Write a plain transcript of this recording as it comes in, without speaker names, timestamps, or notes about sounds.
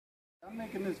I'm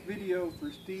making this video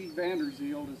for Steve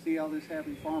Vanderzeel to see how this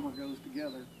happy farmer goes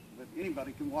together, but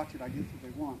anybody can watch it, I guess, if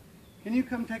they want. Can you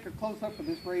come take a close-up of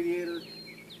this radiator?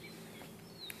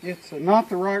 It's not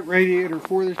the right radiator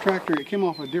for this tractor. It came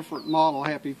off a different model,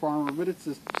 Happy Farmer, but it's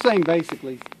the same,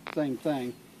 basically, same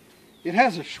thing. It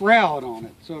has a shroud on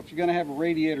it, so if you're going to have a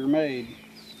radiator made,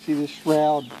 see this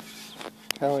shroud,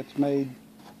 how it's made?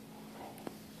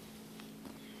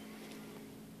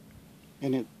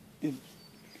 And it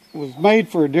was made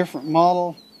for a different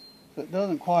model, so it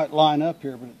doesn't quite line up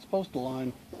here, but it's supposed to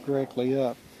line directly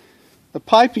up. The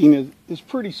piping is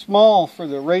pretty small for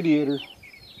the radiator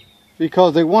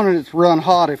because they wanted it to run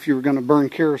hot if you were going to burn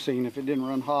kerosene. If it didn't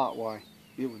run hot, why,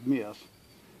 it would miss.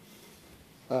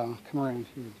 Come around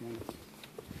here, Jenny.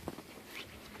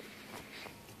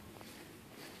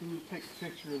 Let me take a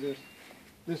picture of this.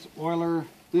 This oiler,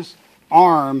 this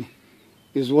arm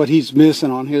is what he's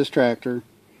missing on his tractor.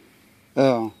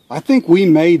 I think we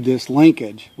made this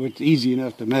linkage, which is easy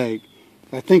enough to make.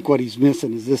 I think what he's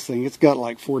missing is this thing. It's got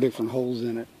like 4 different holes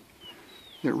in it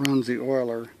that runs the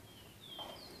oiler.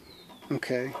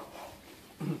 Okay.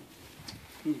 Let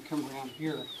me come around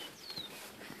here.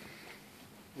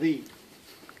 The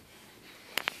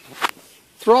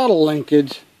throttle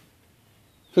linkage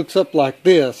hooks up like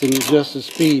this and adjusts the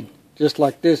speed just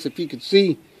like this. If you could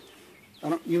see,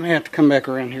 you may have to come back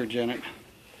around here, Janet.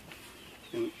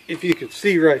 And if you could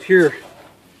see right here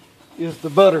is the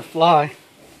butterfly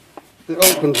that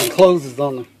opens and closes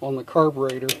on the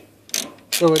carburetor.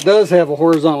 So it does have a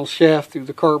horizontal shaft through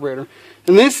the carburetor.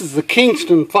 And this is the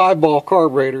Kingston 5-ball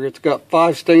carburetor. It's got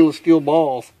 5 stainless steel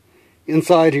balls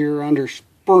inside here under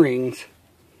springs.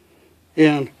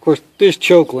 And of course this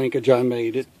choke linkage I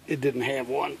made, it didn't have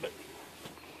one,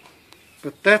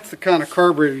 but that's the kind of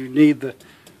carburetor you need. The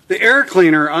air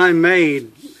cleaner I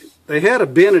made, they had a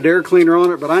Bennett air cleaner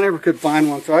on it, but I never could find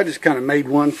one, so I just kind of made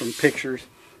one from pictures.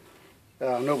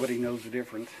 Nobody knows the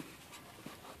difference.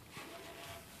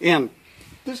 And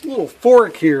this little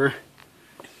fork here,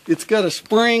 it's got a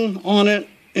spring on it,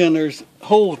 and there's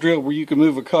holes drilled where you can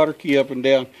move a cotter key up and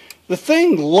down. The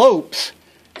thing lopes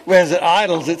as it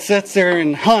idles. It sits there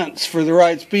and hunts for the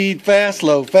right speed, fast,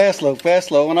 low, fast, low,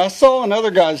 fast, low. And I saw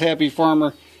another guy's Happy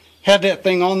Farmer had that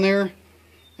thing on there,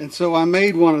 and so I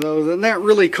made one of those, and that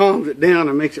really calms it down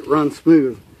and makes it run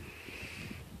smooth.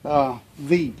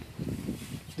 The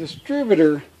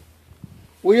distributor,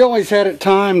 we always had it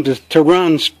timed to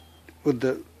run with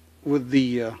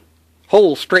the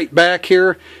hole straight back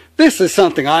here. This is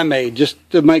something I made just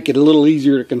to make it a little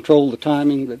easier to control the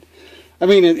timing. But I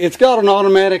mean, it's got an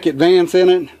automatic advance in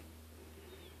it,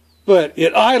 but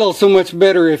it idles so much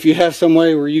better if you have some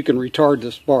way where you can retard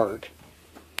the spark.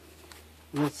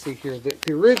 Let's see here.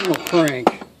 The original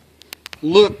crank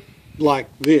looked like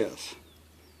this.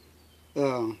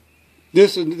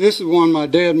 This is one my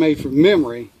dad made from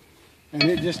memory, and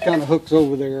it just kind of hooks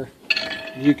over there.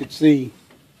 You could see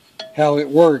how it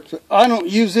works. I don't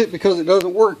use it because it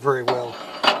doesn't work very well.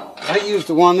 I use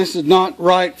the one. This is not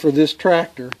right for this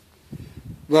tractor,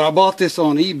 but I bought this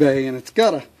on eBay, and it's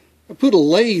got I put a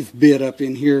lathe bit up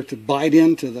in here to bite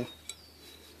into the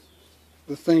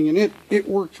thing, and it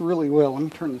works really well. Let me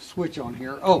turn the switch on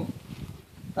here.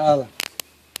 It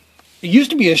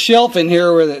used to be a shelf in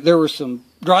here where there were some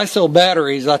dry cell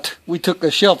batteries. We took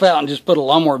the shelf out and just put a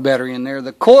lawnmower battery in there.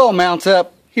 The coil mounts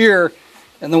up here,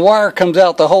 and the wire comes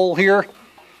out the hole here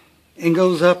and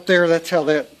goes up there. That's how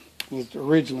that was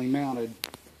originally mounted.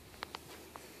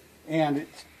 And it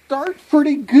starts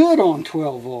pretty good on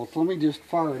 12 volts. Let me just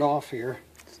fire it off here,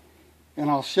 and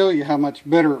I'll show you how much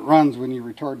better it runs when you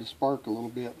retard the spark a little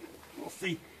bit. We'll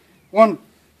see. One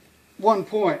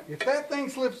point. If that thing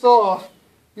slips off,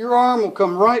 your arm will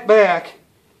come right back,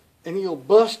 and you'll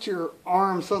bust your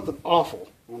arm something awful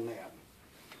on that.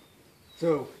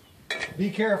 So be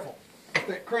careful if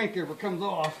that crank ever comes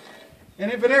off.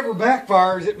 And if it ever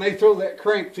backfires, it may throw that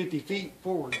crank 50 feet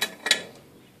forward.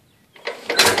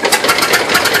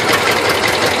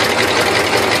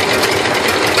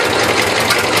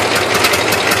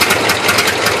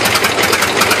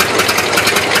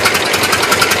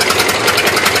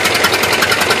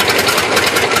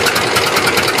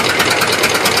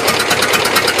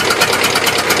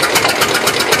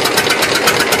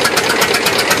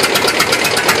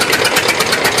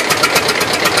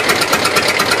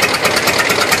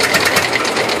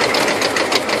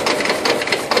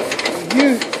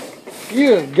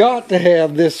 You have got to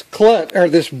have this clutch or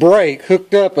this brake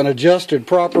hooked up and adjusted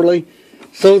properly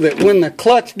so that when the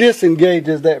clutch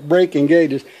disengages, that brake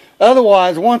engages.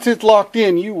 Otherwise, once it's locked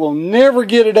in, you will never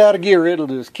get it out of gear. It'll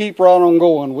just keep right on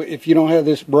going if you don't have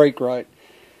this brake right.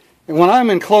 And when I'm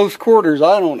in close quarters,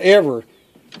 I don't ever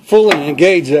fully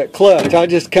engage that clutch. I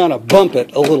just kind of bump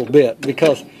it a little bit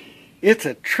because it's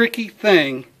a tricky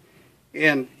thing.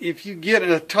 And if you get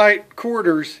in a tight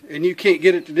quarters and you can't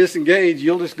get it to disengage,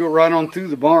 you'll just go right on through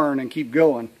the barn and keep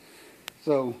going.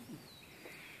 So,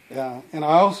 and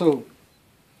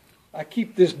I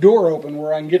keep this door open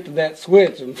where I can get to that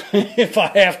switch if I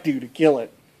have to kill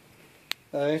it.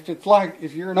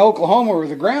 If you're in Oklahoma where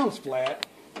the ground's flat,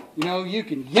 you know, you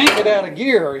can yank it out of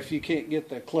gear if you can't get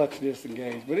the clutch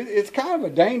disengaged. But it's kind of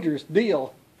a dangerous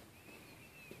deal.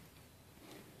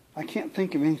 I can't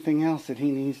think of anything else that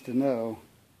he needs to know.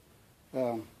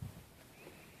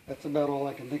 That's about all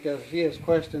I can think of. If he has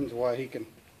questions, why, he can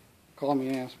call me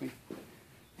and ask me.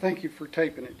 Thank you for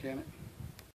taping it, Janet.